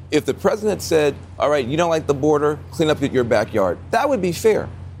 if the president said, all right, you don't like the border, clean up your backyard, that would be fair.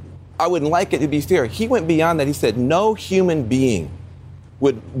 I wouldn't like it to be fair. He went beyond that. He said no human being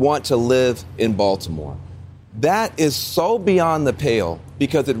would want to live in Baltimore. That is so beyond the pale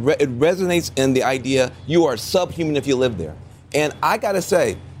because it resonates in the idea you are subhuman if you live there. And I got to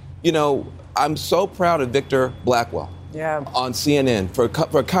say, I'm so proud of Victor Blackwell on CNN for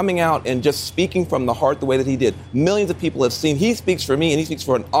coming out and just speaking from the heart the way that he did. Millions of people have seen. He speaks for me, and he speaks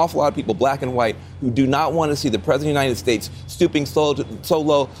for an awful lot of people, black and white, who do not want to see the President of the United States stooping so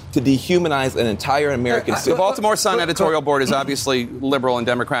low to dehumanize an entire American city. The Baltimore Sun editorial board is obviously liberal and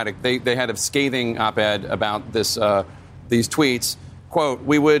democratic. They had a scathing op-ed about these tweets. Quote,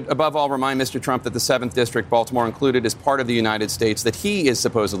 we would, above all, remind Mr. Trump that the 7th District, Baltimore included, is part of the United States that he is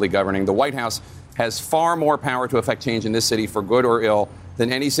supposedly governing. The White House has far more power to affect change in this city for good or ill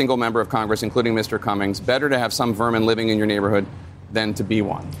than any single member of Congress, including Mr. Cummings. Better to have some vermin living in your neighborhood than to be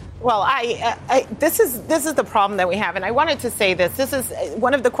one. Well, this is the problem that we have, and I wanted to say this. This is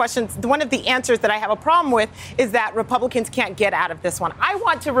one of the questions, one of the answers that I have a problem with is that Republicans can't get out of this one. I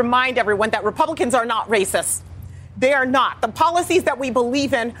want to remind everyone that Republicans are not racist. They are not. The policies that we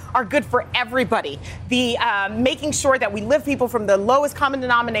believe in are good for everybody. The making sure that we lift people from the lowest common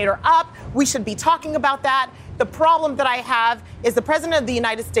denominator up, we should be talking about that. The problem that I have is the President of the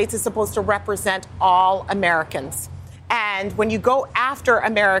United States is supposed to represent all Americans. And when you go after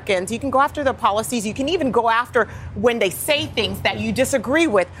Americans, you can go after their policies. You can even go after when they say things that you disagree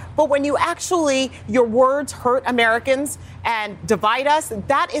with. But when your words hurt Americans and divide us,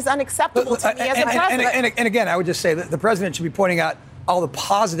 that is unacceptable to me as a president. And again, I would just say that the president should be pointing out all the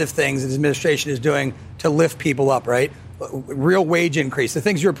positive things that his administration is doing to lift people up, right? Real wage increase, the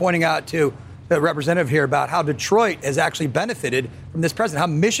things you're pointing out to the representative here about how Detroit has actually benefited from this president,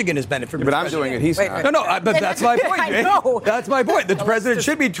 how Michigan has benefited from this president. But I'm doing it. He's not. No, but that's my point. I know. That's my point. The president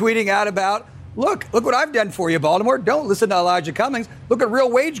should be tweeting out about, look what I've done for you, Baltimore. Don't listen to Elijah Cummings. Look at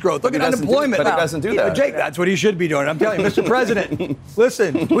real wage growth. Look at unemployment. But he doesn't do that. Jake, that's what he should be doing. I'm telling you, Mr. President,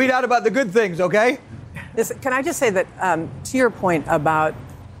 listen, tweet out about the good things, okay? Can I just say that to your point about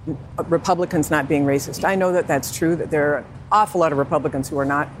Republicans not being racist, I know that that's true, that there are an awful lot of Republicans who are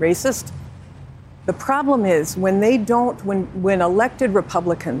not racist. The problem is when elected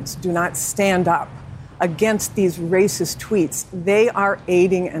Republicans do not stand up against these racist tweets, they are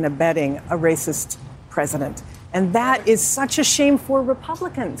aiding and abetting a racist president. And that is such a shame for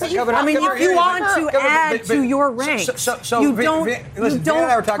Republicans. If you want to add to your ranks, you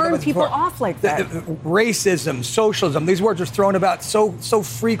don't turn people off like that. Racism, socialism, these words are thrown about so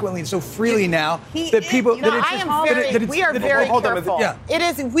frequently and so freely now that people. We are very careful. Yeah. It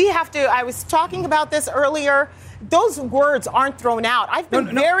is. We have to. I was talking about this earlier. those words aren't thrown out. I've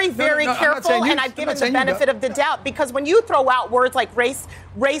been very careful, and I've given the benefit of the doubt, because when you throw out words like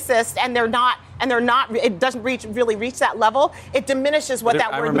racist, and they're not, it doesn't really reach that level, it diminishes what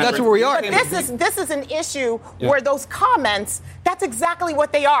that word means. That's where we are. But this is an issue where those comments, that's exactly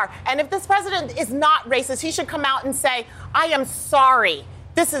what they are. And if this president is not racist, he should come out and say, I am sorry.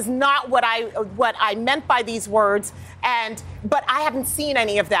 This is not what I meant by these words, but I haven't seen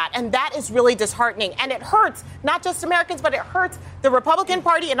any of that, and that is really disheartening. And it hurts not just Americans, but it hurts the Republican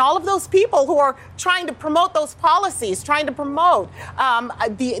Party and all of those people who are trying to promote those policies, trying to promote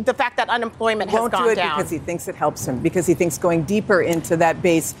the fact that unemployment has gone down. Won't do it because he thinks it helps him, because he thinks going deeper into that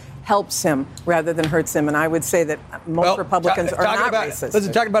base helps him rather than hurts him. And I would say that most Republicans are not racist.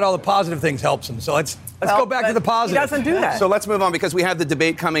 Listen, talking about all the positive things helps him. So let's go back to the positive. He doesn't do that. So let's move on, because we have the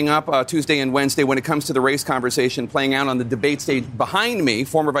debate coming up Tuesday and Wednesday when it comes to the race conversation playing out on the debate stage behind me.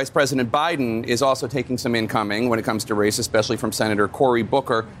 Former Vice President Biden is also taking some incoming when it comes to race, especially from Senator Cory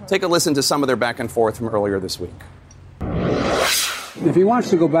Booker. Take a listen to some of their back and forth from earlier this week. If he wants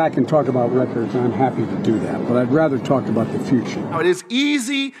to go back and talk about records, I'm happy to do that, but I'd rather talk about the future. Now, it is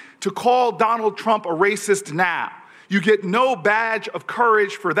easy to call Donald Trump a racist now. You get no badge of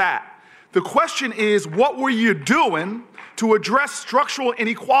courage for that. The question is, what were you doing to address structural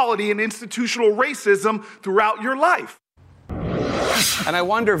inequality and institutional racism throughout your life? And I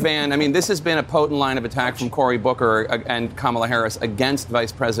wonder, Van, I mean, this has been a potent line of attack from Cory Booker and Kamala Harris against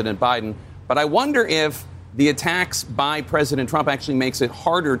Vice President Biden. But I wonder if the attacks by President Trump actually makes it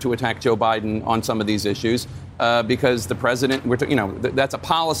harder to attack Joe Biden on some of these issues because the president, that's a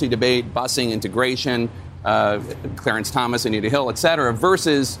policy debate, busing, integration, Clarence Thomas, Anita Hill, et cetera,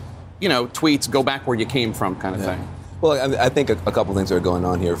 versus, tweets, go back where you came from kind of thing. Well, I think a couple things are going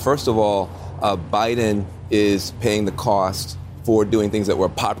on here. First of all, Biden is paying the cost for doing things that were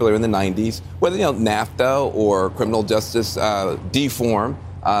popular in the 90s, whether, NAFTA or criminal justice deform,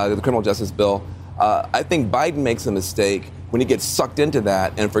 the criminal justice bill. I think Biden makes a mistake when he gets sucked into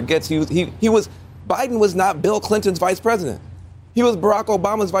that and forgets Biden was not Bill Clinton's vice president. He was Barack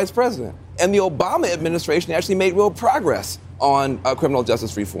Obama's vice president. And the Obama administration actually made real progress on criminal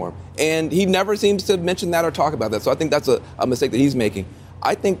justice reform. And he never seems to mention that or talk about that. So I think that's a mistake that he's making.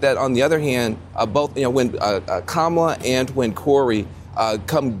 I think that, on the other hand, both when Kamala and when Cory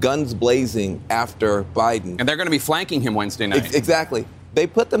come guns blazing after Biden. And they're going to be flanking him Wednesday night. Exactly. They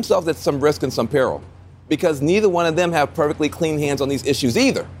put themselves at some risk and some peril because neither one of them have perfectly clean hands on these issues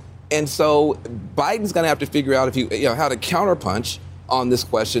either. And so Biden's going to have to figure out how to counterpunch on this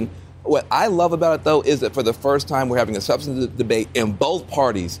question. What I love about it, though, is that for the first time we're having a substantive debate in both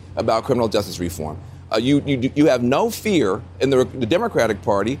parties about criminal justice reform. You have no fear in the Democratic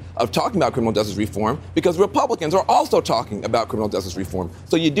Party of talking about criminal justice reform because Republicans are also talking about criminal justice reform.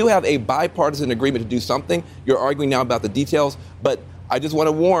 So you do have a bipartisan agreement to do something. You're arguing now about the details, but I just want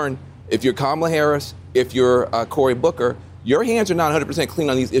to warn, if you're Kamala Harris, if you're Cory Booker, your hands are not 100% clean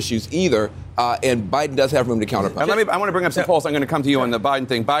on these issues either, and Biden does have room to counterpunch. I want to bring up some polls. I'm going to come to you on the Biden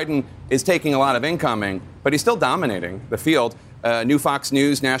thing. Biden is taking a lot of incoming, but he's still dominating the field. New Fox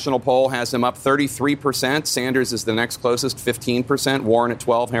News national poll has him up 33%. Sanders is the next closest, 15%. Warren at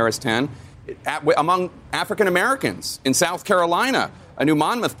 12%, Harris 10%. Among African Americans in South Carolina, a new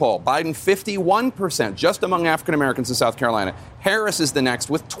Monmouth poll, Biden 51%, just among African Americans in South Carolina. Harris is the next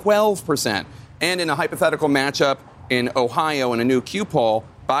with 12%. And in a hypothetical matchup in Ohio in a new Q poll,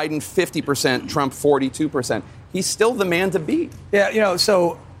 Biden 50%, Trump 42%. He's still the man to beat. Yeah,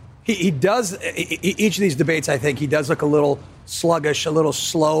 so he does, each of these debates, I think, he does look a little sluggish, a little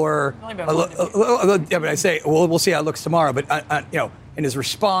slower. But I say, we'll see how it looks tomorrow. But, in his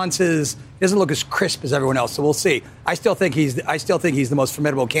responses, he doesn't look as crisp as everyone else. So we'll see. I still think he's the most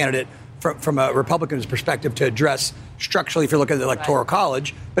formidable candidate from a Republican's perspective to address structurally if you're looking at the Electoral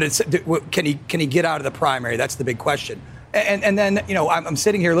College. But can he get out of the primary? That's the big question. And then, I'm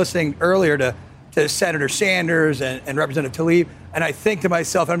sitting here listening earlier to Senator Sanders and Representative Tlaib, and I think to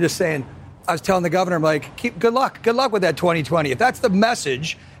myself, I'm just saying, I was telling the governor, I'm like, good luck with that 2020. If that's the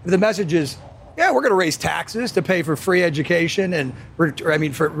message, if the message is, yeah, we're going to raise taxes to pay for free education and for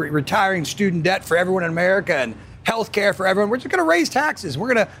retiring student debt for everyone in America and health care for everyone, we're just going to raise taxes.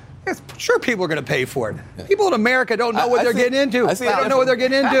 Sure, people are going to pay for it. People in America don't know what they're getting into. They don't know what they're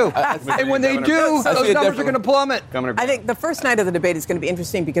getting into. And when they do, those numbers are going to plummet. I think the first night of the debate is going to be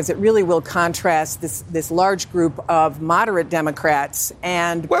interesting because it really will contrast this large group of moderate Democrats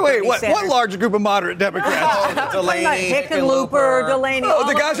and... Wait, what large group of moderate Democrats? Delaney, Hickenlooper, Delaney... Oh,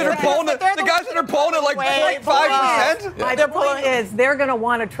 the guys that are polling at like 0.5%? My point is they're going to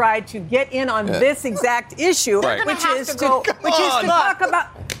want to try to get in on this exact issue, which is to talk about...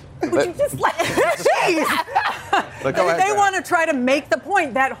 Would you just let... Jeez! They want to try to make the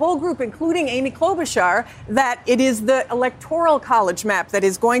point, that whole group, including Amy Klobuchar, that it is the electoral college map that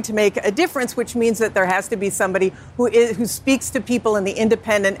is going to make a difference, which means that there has to be somebody who speaks to people in the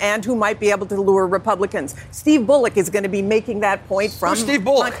independent and who might be able to lure Republicans. Steve Bullock is going to be making that point from... Who's Steve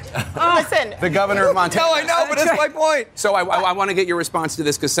Bullock? Listen. The governor of Montana. No, I know, but that's my point. So I want to get your response to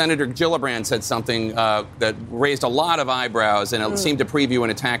this, because Senator Gillibrand said something that raised a lot of eyebrows, and it seemed to preview an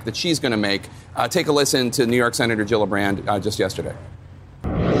attack that she's going to make. Take a listen to New York Senator Gillibrand just yesterday.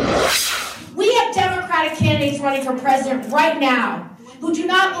 We have Democratic candidates running for president right now who do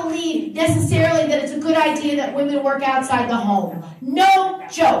not believe necessarily that it's a good idea that women work outside the home. No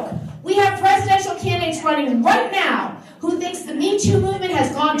joke. We have presidential candidates running right now who thinks the Me Too movement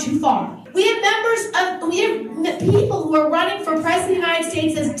has gone too far. We have people who are running for president of the United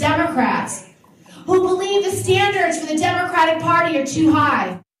States as Democrats who believe the standards for the Democratic Party are too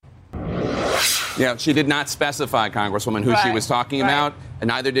high. Yeah, she did not specify, Congresswoman, who she was talking about, and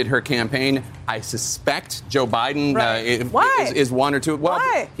neither did her campaign. I suspect Joe Biden is one or two.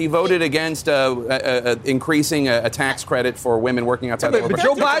 Well, he voted against increasing a tax credit for women working outside the home. But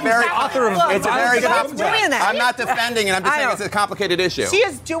Joe Biden's the author of It's a very complicated. I'm not defending it. I'm just saying it's a complicated issue. She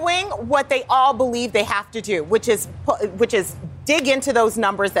is doing what they all believe they have to do, which is dig into those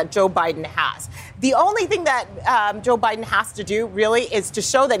numbers that Joe Biden has. The only thing that Joe Biden has to do, really, is to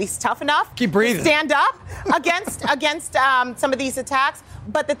show that he's tough enough to stand up against some of these attacks.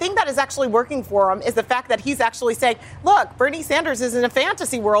 But the thing that is actually working for him is the fact that he's actually saying, look, Bernie Sanders is in a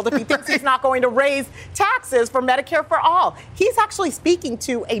fantasy world if he thinks he's not going to raise taxes for Medicare for all. He's actually speaking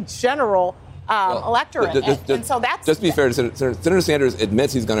to a general electorate. And so that's... Just to be fair, Senator Sanders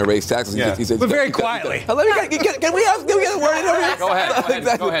admits he's going to raise taxes. Yeah. He says, but very quietly. Can we get a word in over here? Go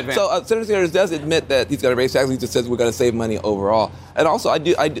ahead. Go ahead, Van. So Senator Sanders does admit that he's going to raise taxes. He just says we're going to save money overall. And also, I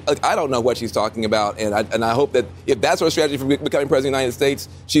don't know what she's talking about, and I hope that if that's her strategy for becoming president of the United States,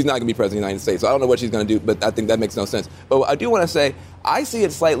 she's not going to be president of the United States. So I don't know what she's going to do, but I think that makes no sense. But I do want to say, I see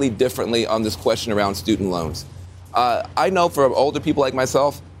it slightly differently on this question around student loans. I know for older people like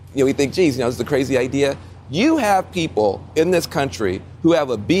myself, we think, geez, this is a crazy idea. You have people in this country who have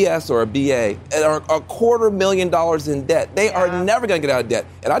a BS or a BA and are $250,000 in debt. They are never going to get out of debt.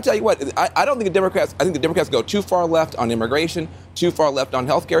 And I tell you what, I don't think I think the Democrats go too far left on immigration, too far left on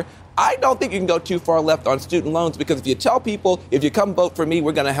health care. I don't think you can go too far left on student loans, because if you tell people, if you come vote for me,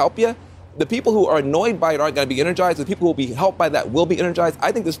 we're going to help you, the people who are annoyed by it aren't going to be energized. The people who will be helped by that will be energized.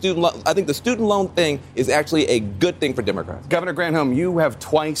 I think the student loan thing is actually a good thing for Democrats. Governor Granholm, you have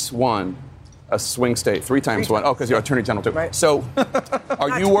twice won a swing state, three times won. Oh, because you're Attorney General too. Right. So,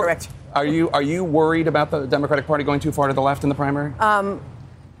 are you worried about the Democratic Party going too far to the left in the primary?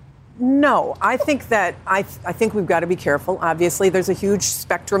 No, I think that I think we've got to be careful. Obviously, there's a huge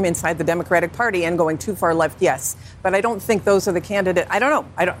spectrum inside the Democratic Party, and going too far left, yes. But I don't think those are the candidates. I don't know.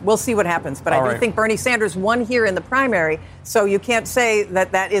 We'll see what happens. But I do think Bernie Sanders won here in the primary, so you can't say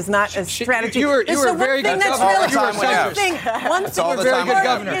that is not a strategy. You were very good governor. One thing you were very good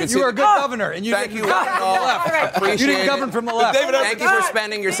governor. You were a good governor, and you didn't govern from the left. You didn't govern from the left. Thank you for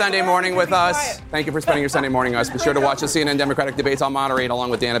spending your Sunday morning with us. Thank you for spending your Sunday morning with us. Be sure to watch the CNN Democratic debates. I'll moderate along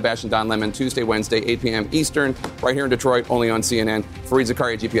with Dana Bash and Don Lemon Tuesday, Wednesday, 8 p.m. Eastern, right here in Detroit, only on CNN. Fareed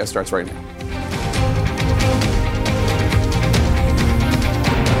Zakaria, GPS starts right now.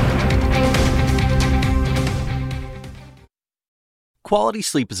 Quality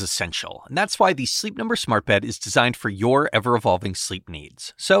sleep is essential, and that's why the Sleep Number Smart Bed is designed for your ever-evolving sleep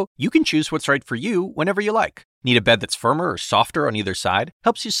needs. So you can choose what's right for you whenever you like. Need a bed that's firmer or softer on either side?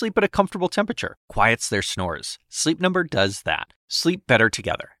 Helps you sleep at a comfortable temperature. Quiets their snores. Sleep Number does that. Sleep better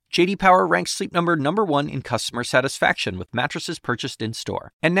together. J.D. Power ranks Sleep Number #1 in customer satisfaction with mattresses purchased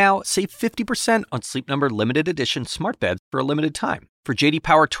in-store. And now, save 50% on Sleep Number limited edition smart beds for a limited time. For J.D.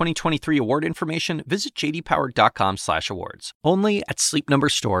 Power 2023 award information, visit jdpower.com/awards. Only at Sleep Number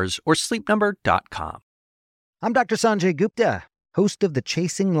stores or sleepnumber.com. I'm Dr. Sanjay Gupta, host of the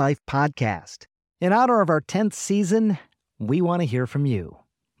Chasing Life podcast. In honor of our 10th season, we want to hear from you.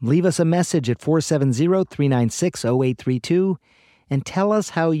 Leave us a message at 470-396-0832 and tell us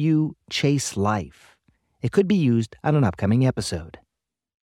how you chase life. It could be used on an upcoming episode.